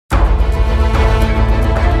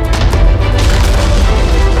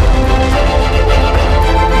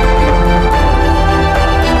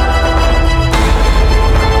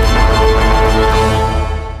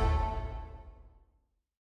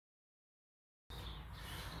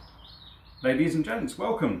Ladies and gents,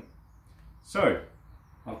 welcome. So,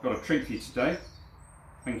 I've got a treat for you today.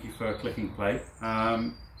 Thank you for clicking play.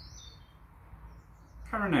 Carronade.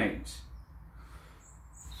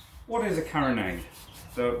 What is a carronade?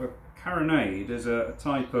 So, a carronade is a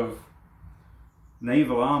type of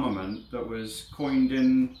naval armament that was coined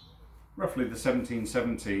in roughly the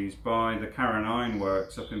 1770s by the Carronade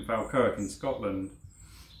works up in Falkirk in Scotland.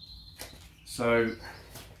 So,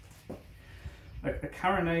 a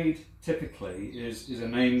carronade typically is a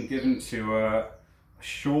name given to a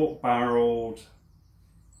short-barreled,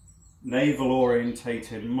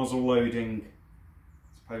 naval-orientated, muzzle-loading,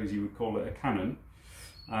 I suppose you would call it a cannon,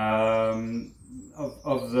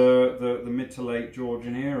 of the mid to late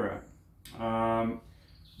Georgian era.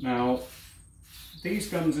 Now, these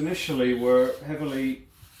guns initially were heavily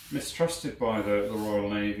mistrusted by the Royal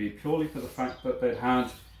Navy purely for the fact that they'd had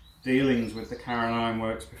dealings with the Carronade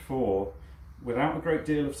works before without a great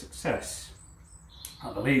deal of success.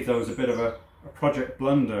 I believe there was a bit of a project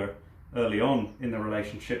blunder early on in the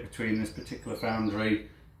relationship between this particular foundry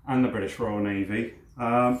and the British Royal Navy,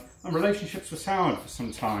 and relationships were soured for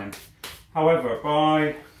some time. However,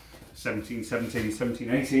 by 1770s,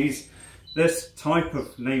 1780s, this type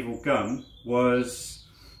of naval gun was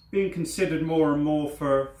being considered more and more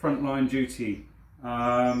for frontline duty,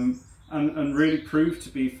 and really proved to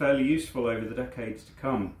be fairly useful over the decades to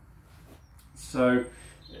come. So,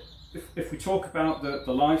 if we talk about the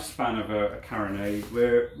lifespan of a carronade,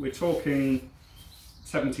 we're talking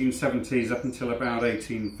 1770s up until about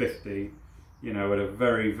 1850, you know, at a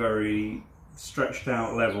very, very stretched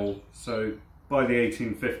out level. So by the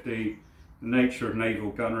 1850, the nature of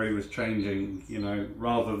naval gunnery was changing, you know,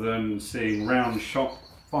 rather than seeing round shot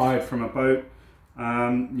fired from a boat,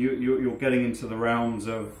 you're getting into the realms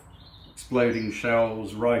of exploding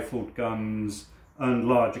shells, rifled guns, and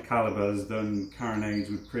larger calibers than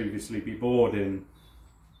carronades would previously be bored in.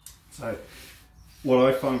 So what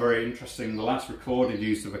I find very interesting, the last recorded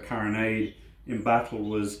use of a carronade in battle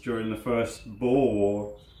was during the First Boer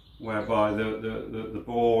War, whereby the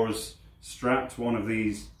Boers strapped one of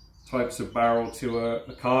these types of barrel to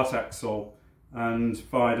a cart axle and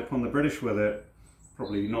fired upon the British with it.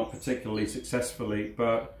 Probably not particularly successfully,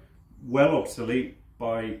 but well obsolete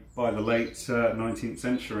by the late 19th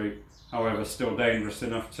century. However, still dangerous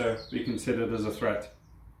enough to be considered as a threat.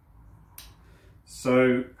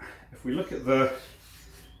 So, if we look at the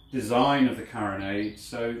design of the carronade,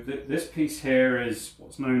 so this piece here is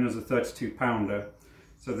what's known as a 32 pounder.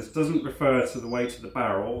 So this doesn't refer to the weight of the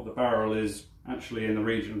barrel. The barrel is actually in the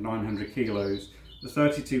region of 900 kilos. The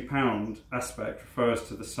 32 pound aspect refers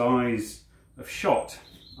to the size of shot,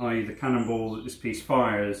 i.e. the cannonball that this piece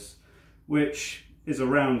fires, which is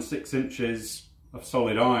around 6 inches of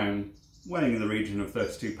solid iron, weighing in the region of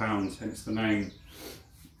 32 pounds, hence the name.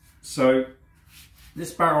 So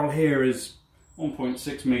this barrel here is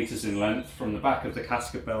 1.6 meters in length from the back of the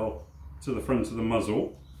casket bell to the front of the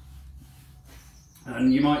muzzle.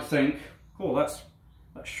 And you might think, oh, that's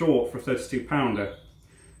short for a 32 pounder.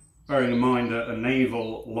 Bearing in mind that a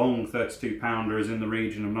naval long 32 pounder is in the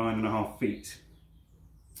region of 9.5 feet.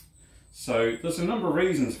 So there's a number of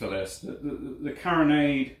reasons for this. The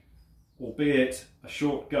carronade, albeit a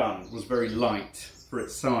short gun, was very light for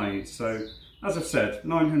its size. So, as I've said,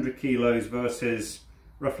 900 kilos versus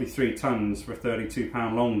roughly 3 tons for a 32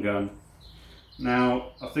 pound long gun.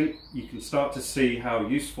 Now, I think you can start to see how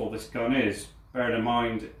useful this gun is, bearing in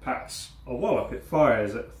mind it packs a wallop. It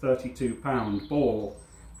fires at a 32 pound ball.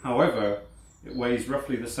 However, it weighs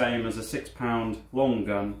roughly the same as a 6 pound long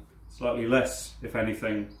gun, slightly less, if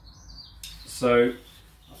anything. So,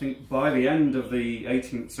 I think by the end of the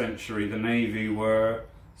 18th century, the Navy were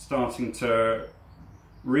starting to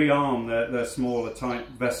rearm their smaller type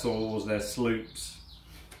vessels, their sloops,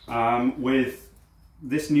 with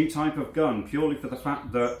this new type of gun, purely for the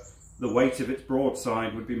fact that the weight of its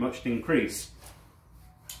broadside would be much increased.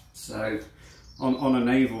 So, on a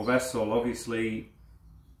naval vessel, obviously,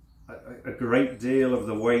 a great deal of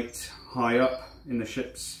the weight high up in the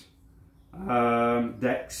ship's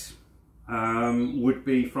decks would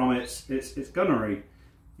be from its gunnery,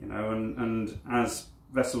 you know, and as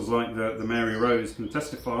vessels like the Mary Rose can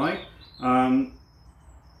testify,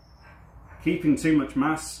 keeping too much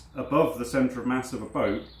mass above the centre of mass of a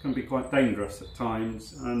boat can be quite dangerous at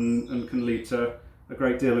times and can lead to a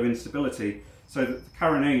great deal of instability. So the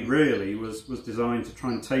carronade really was designed to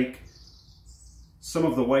try and take some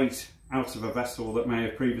of the weight out of a vessel that may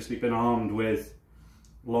have previously been armed with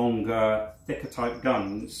longer, thicker type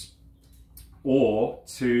guns, or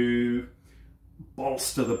to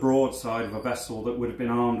bolster the broadside of a vessel that would have been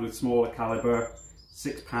armed with smaller caliber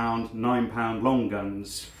 6 pound, 9 pound long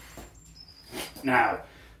guns. Now,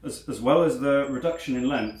 as well as the reduction in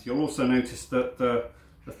length, you'll also notice that the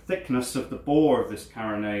thickness of the bore of this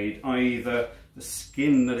carronade, i.e. the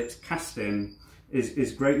skin that it's cast in,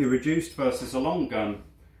 is greatly reduced versus a long gun.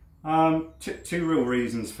 Two real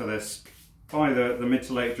reasons for this. By the mid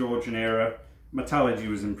to late Georgian era, metallurgy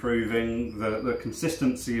was improving, the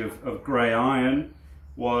consistency of grey iron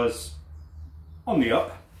was on the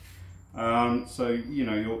up. So you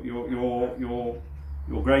know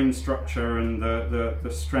your grain structure and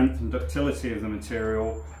the strength and ductility of the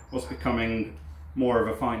material was becoming more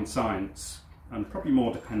of a fine science and probably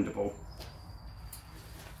more dependable.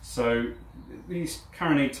 So these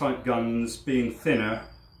carronade type guns, being thinner,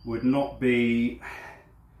 would not be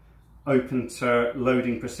open to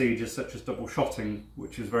loading procedures such as double shotting,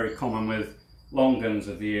 which is very common with long guns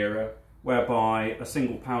of the era, whereby a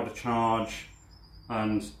single powder charge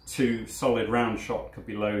and 2 solid round shot could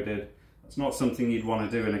be loaded. It's not something you'd want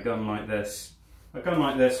to do in a gun like this. A gun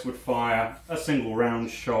like this would fire a single round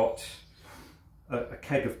shot, a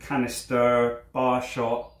keg of canister, bar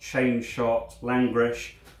shot, chain shot,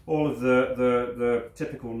 Langrish, all of the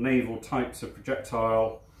typical naval types of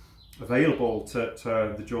projectile available to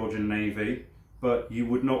the Georgian Navy, but you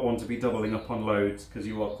would not want to be doubling up on loads because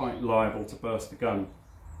you are quite liable to burst the gun.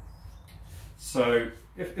 So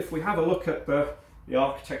if we have a look at the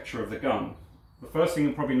architecture of the gun, the first thing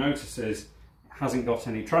you'll probably notice is it hasn't got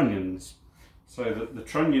any trunnions. So the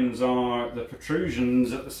trunnions are the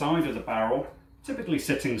protrusions at the side of the barrel, typically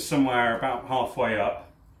sitting somewhere about halfway up.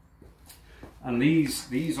 And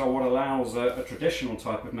these are what allows a traditional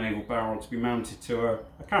type of naval barrel to be mounted to a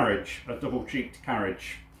carriage, a double-cheeked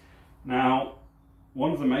carriage. Now,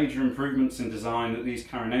 one of the major improvements in design that these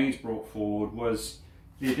carronades brought forward was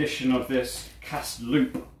the addition of this cast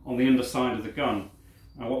loop on the underside of the gun.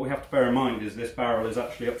 Now, what we have to bear in mind is this barrel is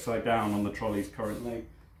actually upside down on the trolleys currently,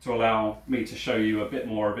 to allow me to show you a bit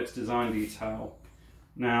more of its design detail.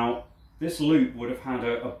 Now, this loop would have had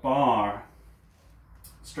a bar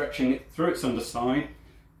stretching it through its underside,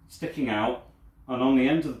 sticking out, and on the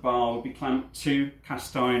end of the bar would be clamped 2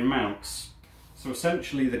 cast iron mounts. So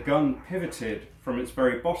essentially the gun pivoted from its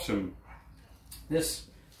very bottom. This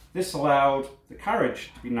allowed the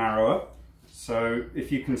carriage to be narrower, so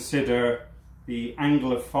if you consider the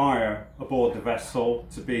angle of fire aboard the vessel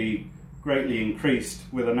to be greatly increased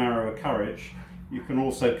with a narrower carriage, you can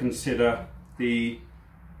also consider the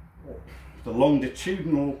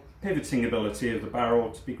longitudinal pivoting ability of the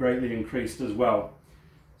barrel to be greatly increased as well.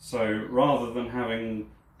 So rather than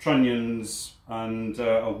having trunnions and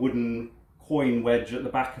a wooden coin wedge at the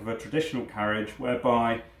back of a traditional carriage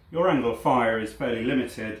whereby your angle of fire is fairly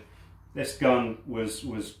limited, this gun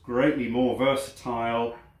was greatly more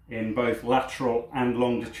versatile in both lateral and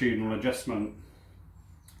longitudinal adjustment.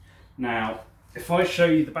 Now, if I show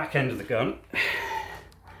you the back end of the gun,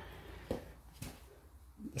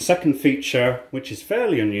 the second feature, which is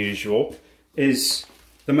fairly unusual, is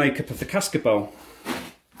the makeup of the casket bowl.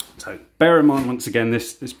 So bear in mind, once again,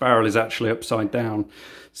 this barrel is actually upside down.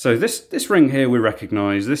 So this ring here we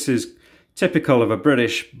recognise. This is typical of a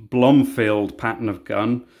British Blomfield pattern of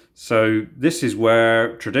gun. So this is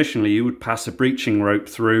where traditionally you would pass a breeching rope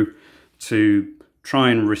through to try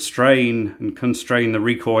and restrain and constrain the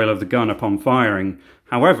recoil of the gun upon firing.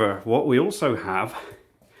 However, what we also have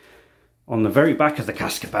on the very back of the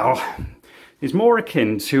casket bell is more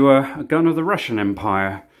akin to a gun of the Russian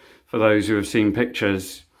Empire, for those who have seen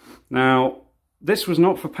pictures. Now, this was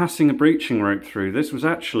not for passing a breeching rope through, this was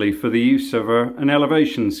actually for the use of an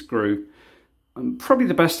elevation screw. And probably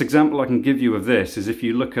the best example I can give you of this is if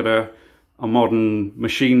you look at a modern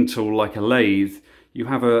machine tool like a lathe, you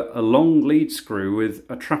have a long lead screw with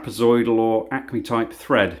a trapezoidal or acme type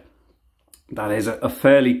thread. That is a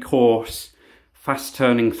fairly coarse, fast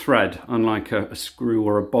turning thread, unlike a screw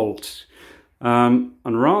or a bolt. And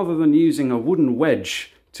rather than using a wooden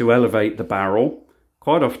wedge to elevate the barrel,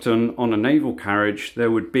 quite often on a naval carriage there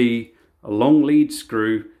would be a long lead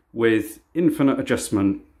screw with infinite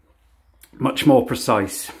adjustment, much more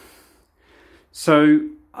precise. So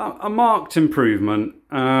a marked improvement,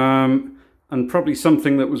 and probably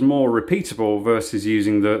something that was more repeatable versus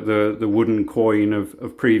using the wooden coin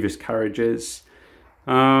of previous carriages.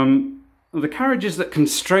 The carriages that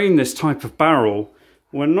constrain this type of barrel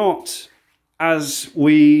were not, as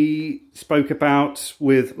we spoke about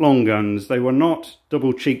with long guns, they were not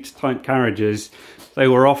double-cheeked type carriages. They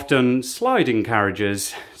were often sliding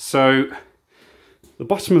carriages. So the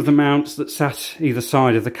bottom of the mounts that sat either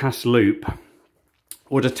side of the cast loop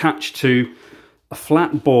would attach to a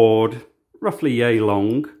flat board, roughly yay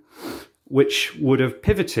long, which would have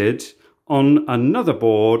pivoted on another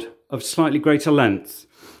board of slightly greater length.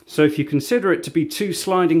 So if you consider it to be 2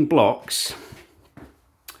 sliding blocks,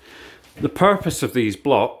 the purpose of these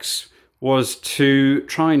blocks was to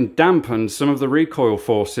try and dampen some of the recoil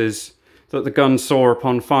forces that the gun saw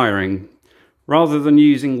upon firing. Rather than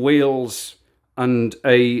using wheels and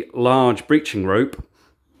a large breeching rope,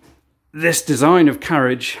 this design of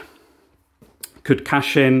carriage could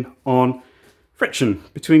cash in on friction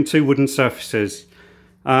between 2 wooden surfaces,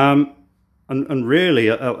 and really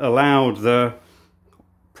allowed the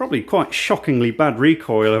probably quite shockingly bad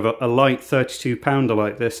recoil of a light 32 pounder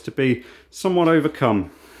like this to be somewhat overcome.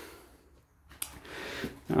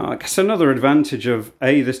 Now, I guess another advantage of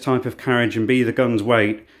A, this type of carriage, and B, the gun's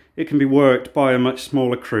weight, it can be worked by a much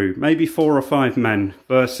smaller crew, maybe 4 or 5 men,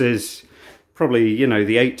 versus probably, you know,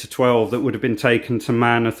 the 8 to 12 that would have been taken to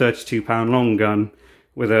man a 32 pound long gun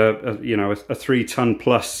with a 3 ton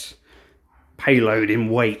plus payload in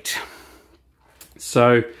weight.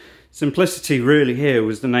 So simplicity really here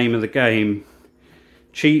was the name of the game.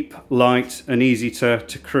 Cheap, light and easy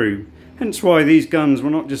to crew. Hence why these guns were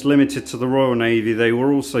not just limited to the Royal Navy, they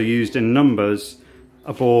were also used in numbers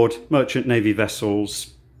aboard merchant navy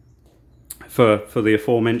vessels for the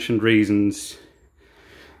aforementioned reasons.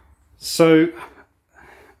 So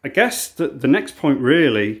I guess the next point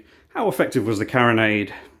really, how effective was the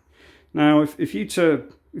Carronade? Now if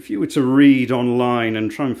you were to read online and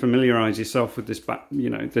try and familiarise yourself with this,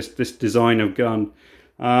 this design of gun,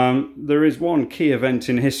 there is one key event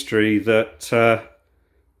in history that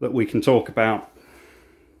we can talk about.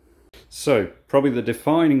 So probably the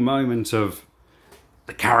defining moment of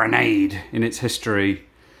the Carronade in its history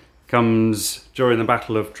comes during the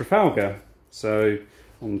Battle of Trafalgar. So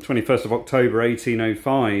on the 21st of October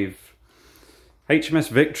 1805, HMS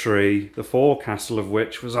Victory, the forecastle of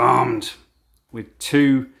which was armed with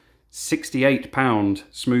 2 68-pound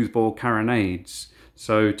smoothbore carronades.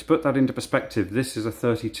 So to put that into perspective, this is a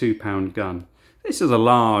 32-pound gun. This is a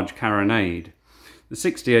large carronade. The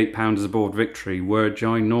 68-pounders aboard Victory were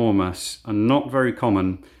ginormous and not very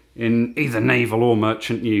common in either naval or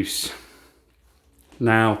merchant use.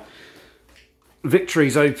 Now,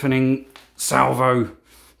 Victory's opening salvo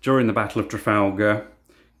during the Battle of Trafalgar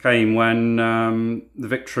came when the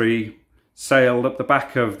Victory sailed up the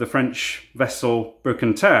back of the French vessel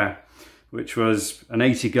Carronade, which was an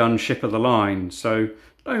 80-gun ship of the line, so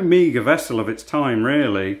no meagre vessel of its time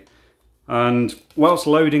really. And whilst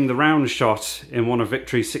loading the round shot in one of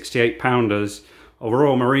Victory's 68-pounders, a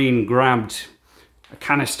Royal Marine grabbed a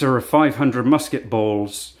canister of 500 musket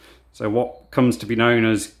balls, so what comes to be known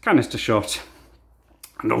as canister shot,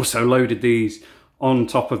 and also loaded these on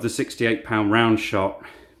top of the 68-pound round shot.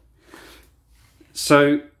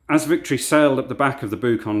 So as Victory sailed up the back of the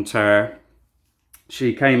Carronade,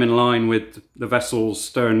 she came in line with the vessel's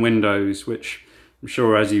stern windows, which I'm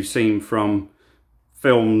sure, as you've seen from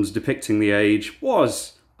films depicting the age,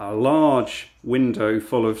 was a large window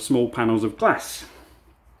full of small panels of glass,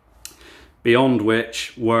 beyond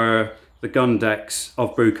which were the gun decks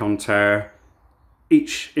of Carronade,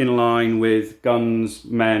 each in line with guns,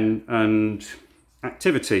 men and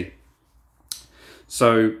activity.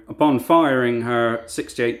 So upon firing her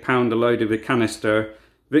 68-pounder loaded with canister,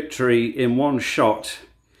 Victory in one shot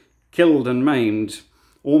killed and maimed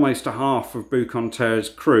almost a half of Caronnade's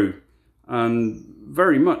crew, and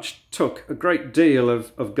very much took a great deal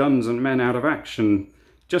of guns and men out of action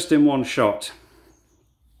just in one shot.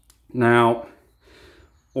 Now,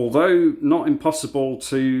 although not impossible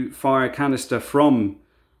to fire canister from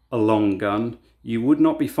a long gun, you would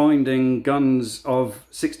not be finding guns of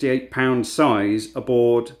 68-pound size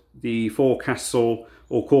aboard the forecastle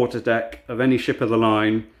or quarterdeck of any ship of the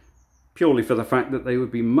line, purely for the fact that they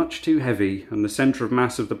would be much too heavy and the centre of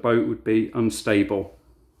mass of the boat would be unstable.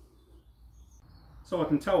 So I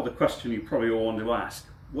can tell the question you probably all want to ask,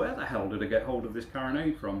 where the hell did I get hold of this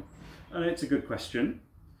Carronade from? And it's a good question.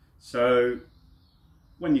 So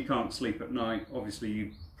when you can't sleep at night, obviously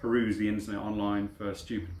you peruse the internet online for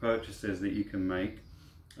stupid purchases that you can make.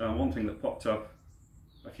 One thing that popped up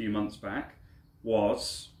a few months back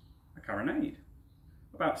was a Carronade,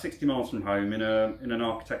 about 60 miles from home in an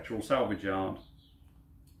architectural salvage yard.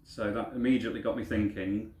 So that immediately got me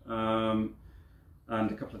thinking, and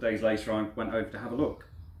a couple of days later I went over to have a look,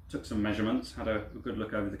 took some measurements, had a good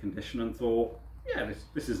look over the condition and thought, yeah,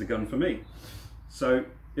 this is the gun for me. So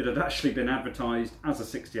it had actually been advertised as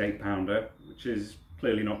a 68-pounder, which is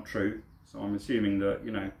clearly not true. So I'm assuming that, you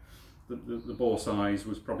know, the bore size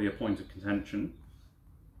was probably a point of contention.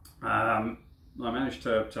 I managed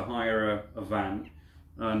to hire a van,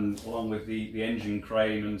 and along with the engine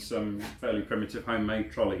crane and some fairly primitive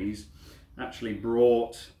homemade trolleys, actually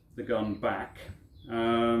brought the gun back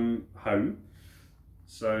home,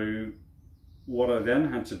 So what I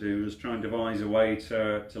then had to do was try and devise a way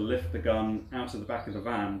to lift the gun out of the back of the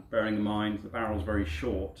van, bearing in mind the barrel's very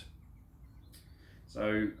short.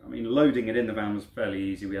 So, I mean, loading it in the van was fairly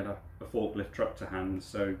easy. We had a forklift truck to hand,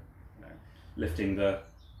 so you know, lifting the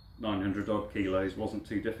 900 odd kilos wasn't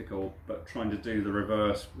too difficult, but trying to do the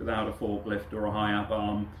reverse without a forklift or a high-up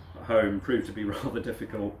arm at home proved to be rather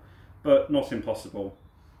difficult, but not impossible.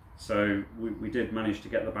 So we did manage to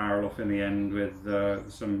get the barrel off in the end with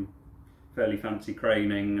some fairly fancy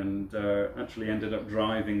craning, and actually ended up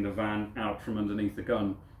driving the van out from underneath the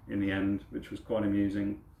gun in the end, which was quite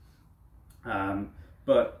amusing.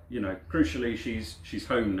 But you know, crucially, she's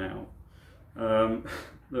home now.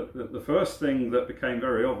 The first thing that became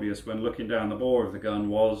very obvious when looking down the bore of the gun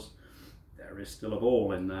was there is still a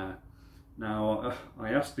ball in there. Now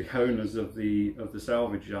I asked the owners of the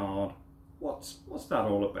salvage yard, what's that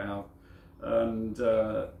all about? And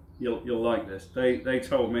you'll like this. They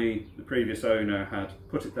told me the previous owner had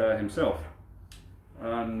put it there himself,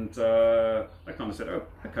 and I kind of said, oh,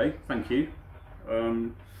 okay, thank you.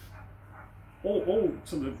 All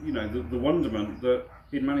to the, you know, the wonderment that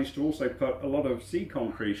he'd managed to also put a lot of sea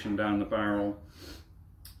concretion down the barrel,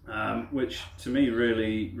 which to me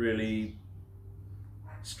really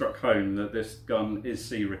struck home that this gun is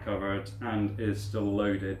sea recovered and is still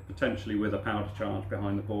loaded, potentially with a powder charge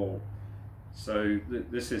behind the ball. So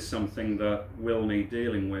this is something that will need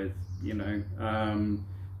dealing with. You know,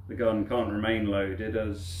 the gun can't remain loaded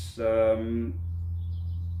as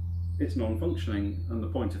it's non-functioning, and the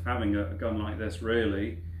point of having a gun like this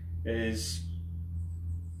really is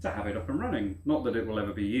to have it up and running. Not that it will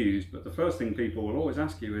ever be used, but the first thing people will always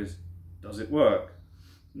ask you is, does it work?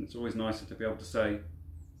 And it's always nicer to be able to say,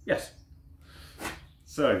 yes.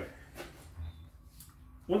 So,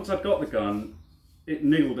 once I've got the gun, it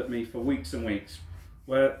niggled at me for weeks and weeks.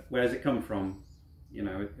 Where's it come from? You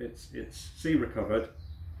know, it's sea recovered,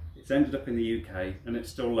 it's ended up in the UK, and it's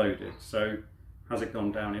still loaded. So, has it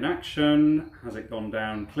gone down in action? Has it gone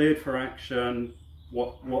down cleared for action?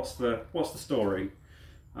 What's the story?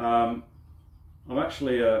 I'm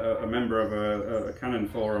actually a member of a Canon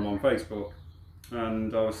forum on Facebook,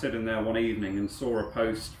 and I was sitting there one evening and saw a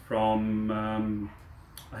post from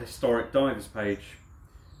a historic divers page,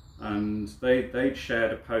 and they'd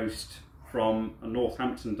shared a post from a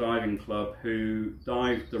Northampton diving club who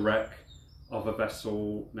dived the wreck of a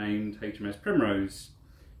vessel named HMS Primrose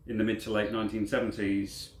in the mid to late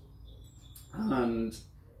 1970s. And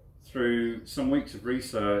through some weeks of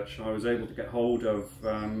research, I was able to get hold of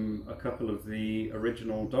a couple of the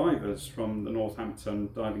original divers from the Northampton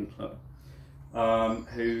Diving Club,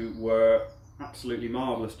 who were absolutely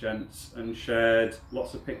marvellous gents and shared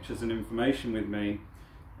lots of pictures and information with me.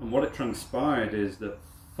 And what it transpired is that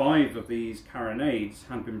 5 of these carronades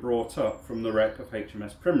had been brought up from the wreck of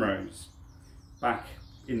HMS Primrose back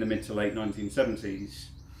in the mid to late 1970s.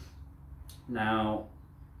 Now,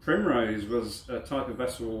 Primrose was a type of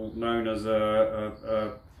vessel known as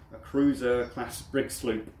a cruiser class brig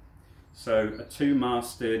sloop. So a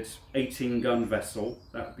 2-masted 18-gun vessel,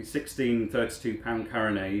 that would be 16 32-pound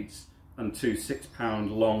carronades and 2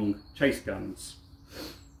 6-pound long chase guns.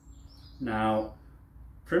 Now,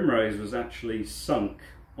 Primrose was actually sunk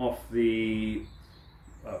off a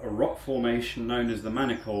rock formation known as the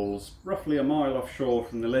Manacles, roughly a mile offshore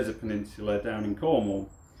from the Lizard Peninsula down in Cornwall.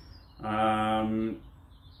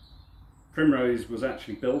 Primrose was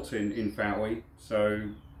actually built in Fowey, so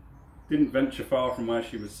didn't venture far from where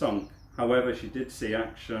she was sunk. However, she did see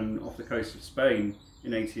action off the coast of Spain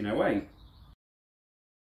in 1808.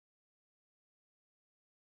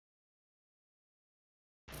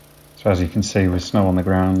 So as you can see with snow on the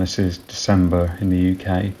ground, this is December in the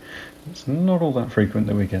UK. It's not all that frequent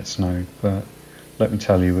that we get snow, but let me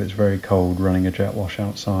tell you, it's very cold running a jet wash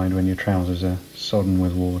outside when your trousers are sodden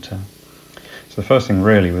with water. So the first thing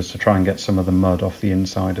really was to try and get some of the mud off the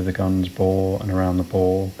inside of the gun's bore and around the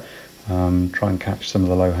ball. Try and catch some of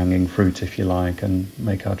the low-hanging fruit, if you like, and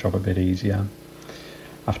make our job a bit easier.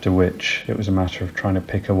 After which, it was a matter of trying to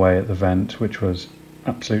pick away at the vent, which was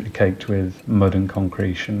absolutely caked with mud and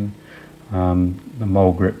concretion. The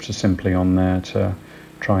mole grips are simply on there to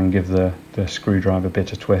try and give the screwdriver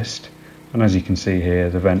bit a twist. And as you can see here,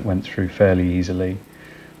 the vent went through fairly easily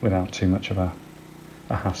without too much of a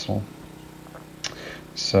hassle.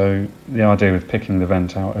 So the idea with picking the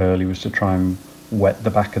vent out early was to try and wet the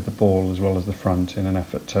back of the ball as well as the front in an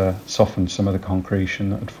effort to soften some of the concretion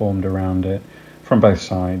that had formed around it from both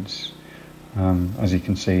sides. As you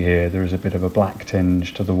can see here, there is a bit of a black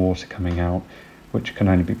tinge to the water coming out, which can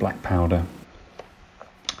only be black powder.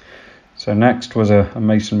 So next was a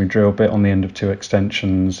masonry drill bit on the end of 2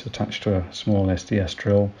 extensions attached to a small SDS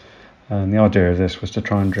drill. And the idea of this was to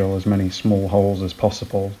try and drill as many small holes as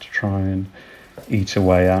possible to try and eat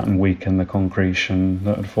away at and weaken the concretion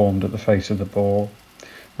that had formed at the face of the bore.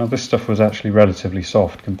 Now this stuff was actually relatively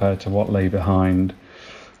soft compared to what lay behind.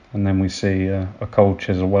 And then we see a cold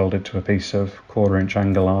chisel welded to a piece of 1/4-inch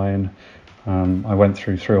angle iron. I went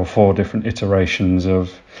through 3 or 4 different iterations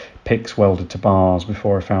of picks welded to bars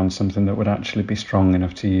before I found something that would actually be strong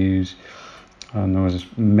enough to use. And there was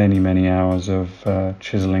many hours of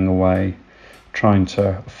chiseling away, trying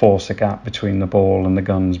to force a gap between the ball and the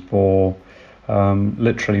gun's bore,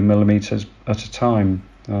 literally millimeters at a time.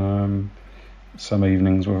 Some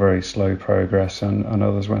evenings were very slow progress and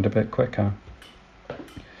others went a bit quicker.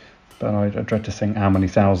 But I dread to think how many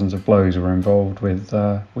thousands of blows were involved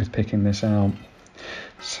with picking this out.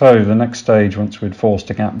 So the next stage, once we'd forced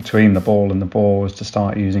a gap between the ball and the bore, was to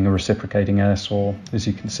start using a reciprocating air saw, as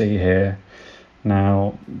you can see here.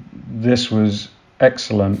 Now, this was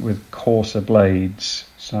excellent with coarser blades,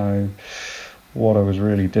 so what I was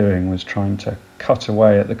really doing was trying to cut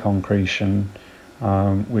away at the concretion,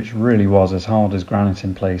 which really was as hard as granite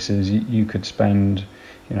in places. You could spend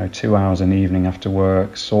 2 hours an evening after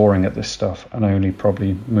work sawing at this stuff and only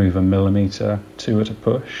probably move a millimetre to at a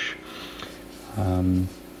push.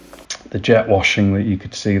 The jet washing that you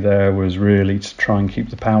could see there was really to try and keep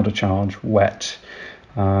the powder charge wet.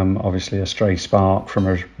 Obviously a stray spark from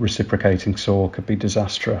a reciprocating saw could be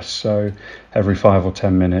disastrous, so every 5 or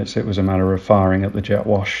 10 minutes it was a matter of firing at the jet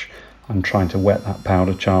wash and trying to wet that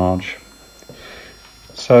powder charge.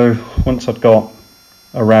 So once I'd got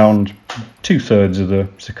around 2/3 of the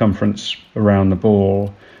circumference around the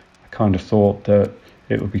ball, I kind of thought that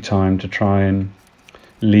it would be time to try and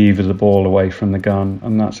lever the ball away from the gun,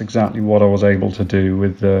 and that's exactly what I was able to do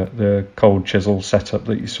with the cold chisel setup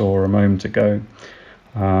that you saw a moment ago.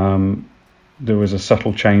 There was a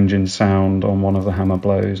subtle change in sound on one of the hammer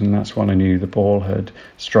blows, and that's when I knew the ball had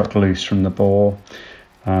struck loose from the bore.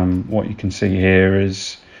 What you can see here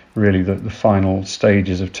is really the final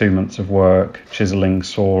stages of 2 months of work, chiseling,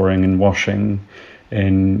 sawing and washing,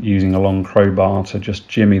 in using a long crowbar to just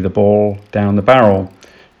jimmy the ball down the barrel,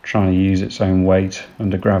 trying to use its own weight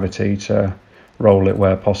under gravity to roll it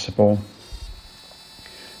where possible.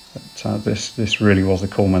 But this really was the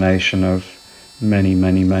culmination of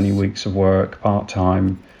many weeks of work,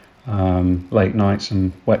 part-time, late nights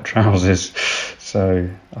and wet trousers. So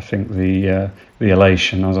I think the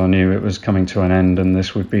elation, as I knew it was coming to an end and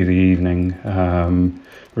this would be the evening,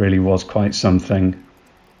 really was quite something.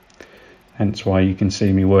 Hence why you can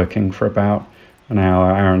see me working for about an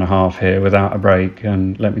hour and a half here without a break,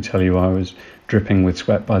 and let me tell you, I was dripping with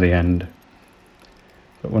sweat by the end.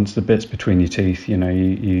 But once the bit's between your teeth,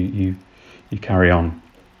 you carry on.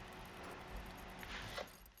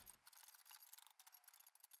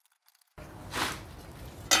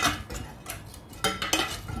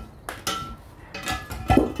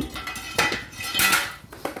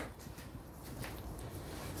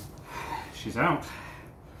 She's out.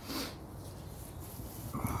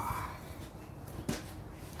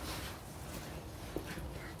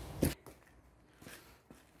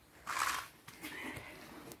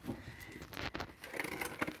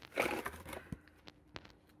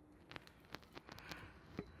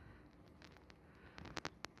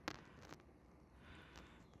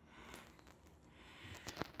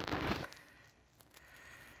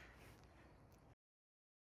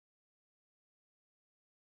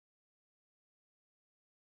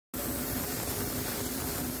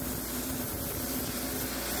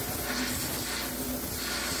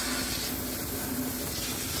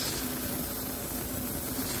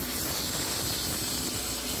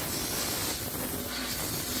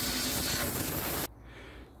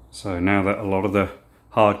 So now that a lot of the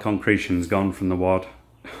hard concretion's gone from the wad,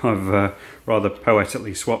 I've rather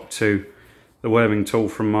poetically swapped to the worming tool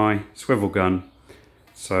from my swivel gun.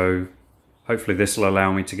 So hopefully this will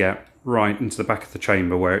allow me to get right into the back of the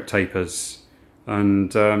chamber where it tapers,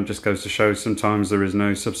 and just goes to show sometimes there is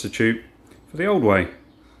no substitute for the old way.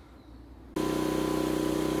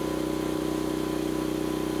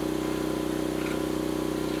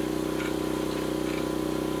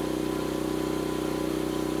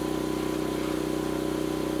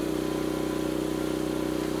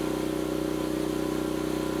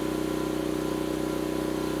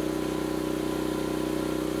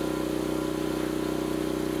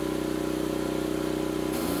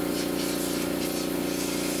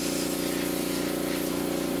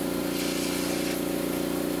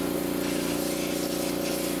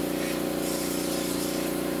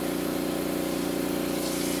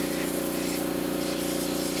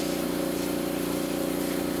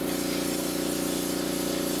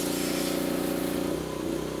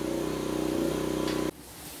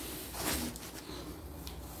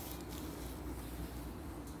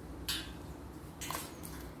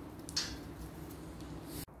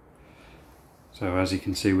 So as you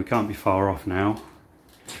can see, we can't be far off now.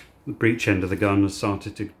 The breech end of the gun has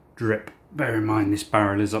started to drip. Bear in mind this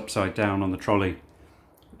barrel is upside down on the trolley,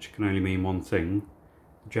 which can only mean one thing.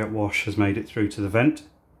 The jet wash has made it through to the vent.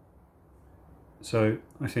 So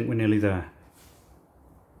I think we're nearly there.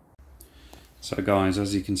 So guys,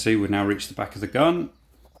 as you can see, we've now reached the back of the gun.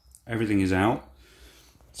 Everything is out.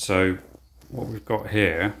 So what we've got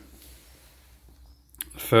here,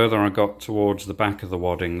 the further I got towards the back of the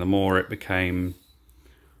wadding, the more it became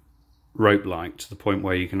rope-like, to the point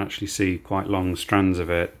where you can actually see quite long strands of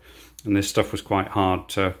it. And this stuff was quite hard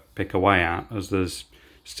to pick away at, as there's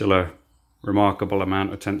still a remarkable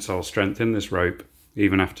amount of tensile strength in this rope,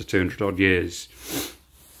 even after 200 odd years.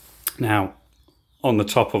 Now, on the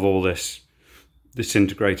top of all this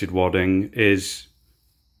disintegrated wadding is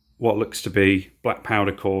what looks to be black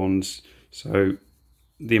powder corns, so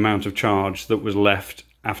the amount of charge that was left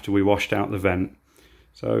after we washed out the vent.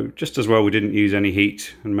 So just as well we didn't use any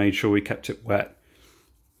heat and made sure we kept it wet.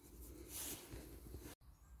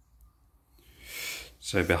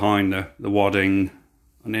 So behind the wadding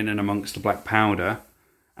and in and amongst the black powder,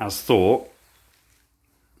 as thought,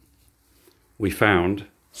 we found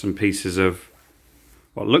some pieces of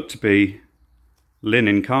what looked to be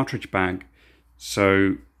linen cartridge bag.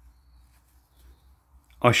 So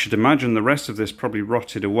I should imagine the rest of this probably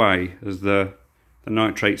rotted away, as the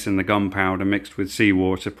nitrates in the gunpowder mixed with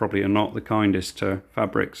seawater probably are not the kindest to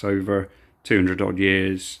fabrics over 200 odd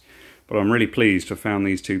years. But I'm really pleased to have found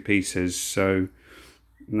these two pieces, so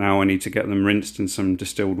now I need to get them rinsed in some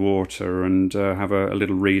distilled water and have a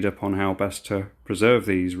little read up on how best to preserve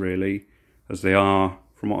these, really, as they are,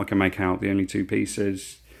 from what I can make out, the only two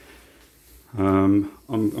pieces.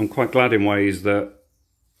 I'm quite glad in ways that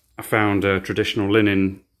I found a traditional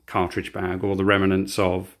linen cartridge bag, or the remnants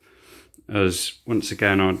of, as once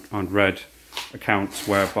again I'd read accounts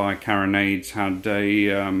whereby Carronades had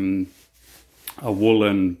a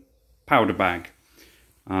woolen powder bag.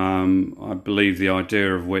 I believe the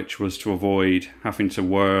idea of which was to avoid having to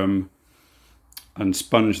worm and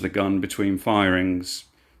sponge the gun between firings.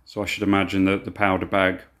 So I should imagine that the powder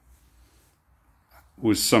bag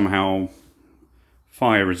was somehow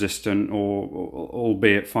fire resistant, or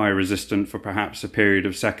albeit fire resistant for perhaps a period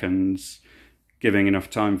of seconds, giving enough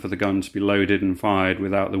time for the gun to be loaded and fired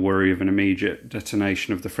without the worry of an immediate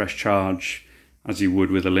detonation of the fresh charge, as you would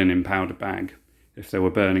with a linen powder bag if there were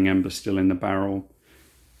burning embers still in the barrel.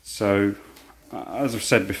 So as I've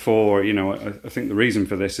said before, you know, I think the reason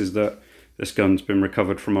for this is that this gun's been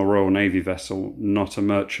recovered from a Royal Navy vessel, not a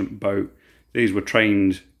merchant boat. These were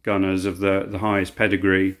trained gunners of the highest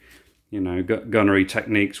pedigree. You know, gunnery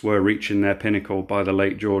techniques were reaching their pinnacle by the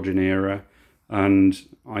late Georgian era, and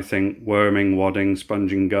I think worming, wadding,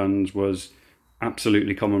 sponging guns was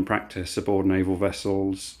absolutely common practice aboard naval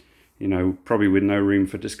vessels, you know, probably with no room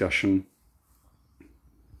for discussion.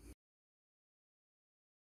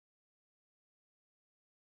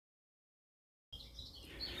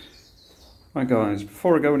 Right guys,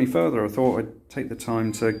 before I go any further, I thought I'd take the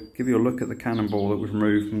time to give you a look at the cannonball that was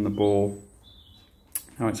removed from the bore.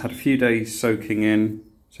 Now, it's had a few days soaking in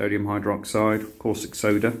sodium hydroxide, caustic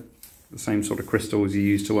soda, the same sort of crystals you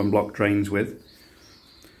use to unblock drains with.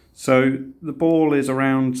 So the ball is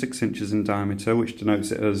around 6 inches in diameter, which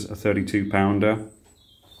denotes it as a 32 pounder.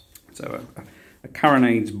 So a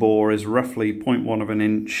Carronade's bore is roughly 0.1 of an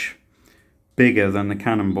inch bigger than the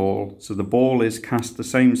cannonball. So the ball is cast the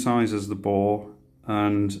same size as the bore,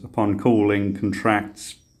 and upon cooling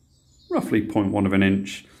contracts roughly 0.1 of an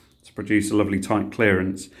inch to produce a lovely tight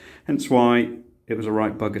clearance, hence why it was a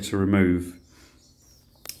right bugger to remove.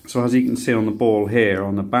 So as you can see on the ball here,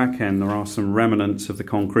 on the back end there are some remnants of the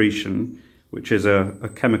concretion, which is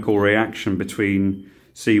a chemical reaction between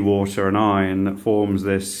seawater and iron that forms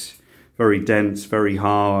this very dense, very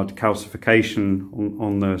hard calcification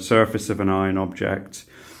on the surface of an iron object.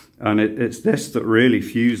 And it's this that really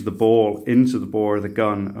fused the ball into the bore of the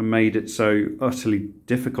gun and made it so utterly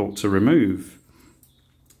difficult to remove.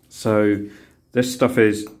 So this stuff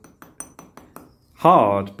is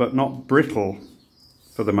hard but not brittle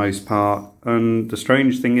for the most part, and the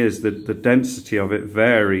strange thing is that the density of it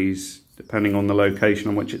varies depending on the location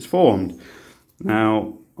on which it's formed.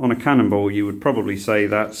 Now, on a cannonball you would probably say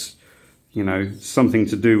that's, you know, something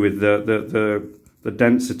to do with the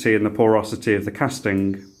density and the porosity of the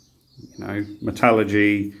casting. You know,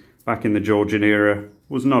 metallurgy back in the Georgian era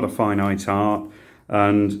was not a finite art,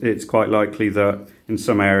 and it's quite likely that in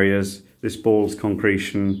some areas this ball's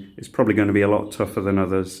concretion is probably going to be a lot tougher than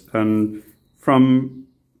others. And from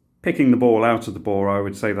picking the ball out of the bore, I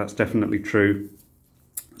would say that's definitely true.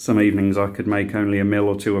 Some evenings I could make only a mil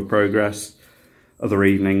or two of progress. other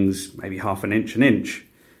evenings maybe half an inch.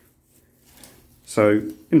 So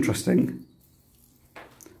interesting.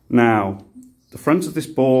 Now, the front of this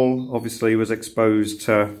ball obviously was exposed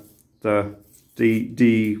to the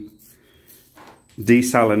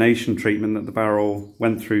desalination treatment that the barrel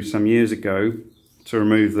went through some years ago to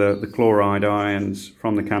remove the chloride ions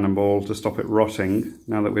from the cannonball to stop it rotting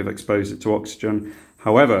now that we've exposed it to oxygen.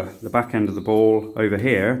 However, the back end of the ball over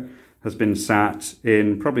here has been sat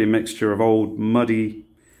in probably a mixture of old muddy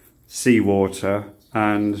seawater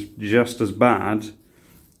and, just as bad,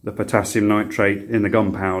 the potassium nitrate in the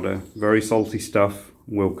gunpowder. Very salty stuff,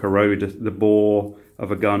 will corrode the bore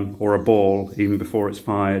of a gun or a ball even before it's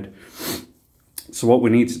fired. So what we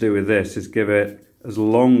need to do with this is give it as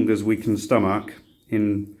long as we can stomach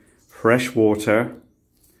in fresh water,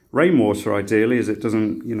 rainwater ideally, as it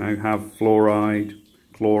doesn't, you know, have fluoride,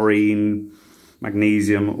 chlorine,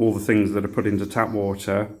 magnesium, all the things that are put into tap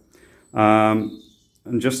water.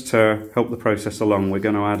 And just to help the process along, we're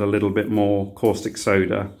going to add a little bit more caustic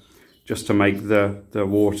soda just to make the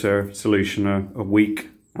water solution a weak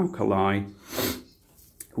alkali,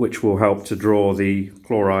 which will help to draw the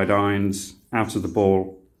chloride ions out of the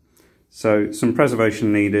ball. So some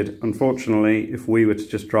preservation needed. Unfortunately, if we were to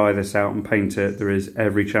just dry this out and paint it, there is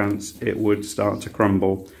every chance it would start to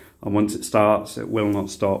crumble. And once it starts, it will not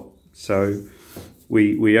stop. So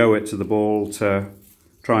we owe it to the ball to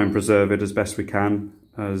try and preserve it as best we can,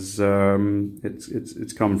 as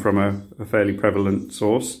it's come from a fairly prevalent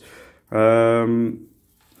source. And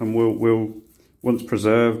we'll once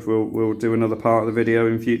preserved, we'll do another part of the video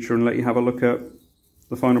in future and let you have a look at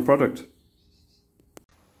the final product.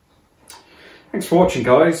 Thanks for watching,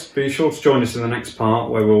 guys. Be sure to join us in the next part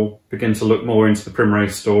where we'll begin to look more into the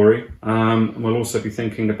Primrose story. And we'll also be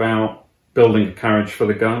thinking about building a carriage for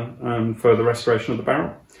the gun and further restoration of the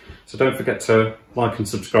barrel. So don't forget to like and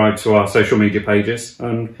subscribe to our social media pages,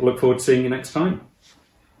 and I look forward to seeing you next time.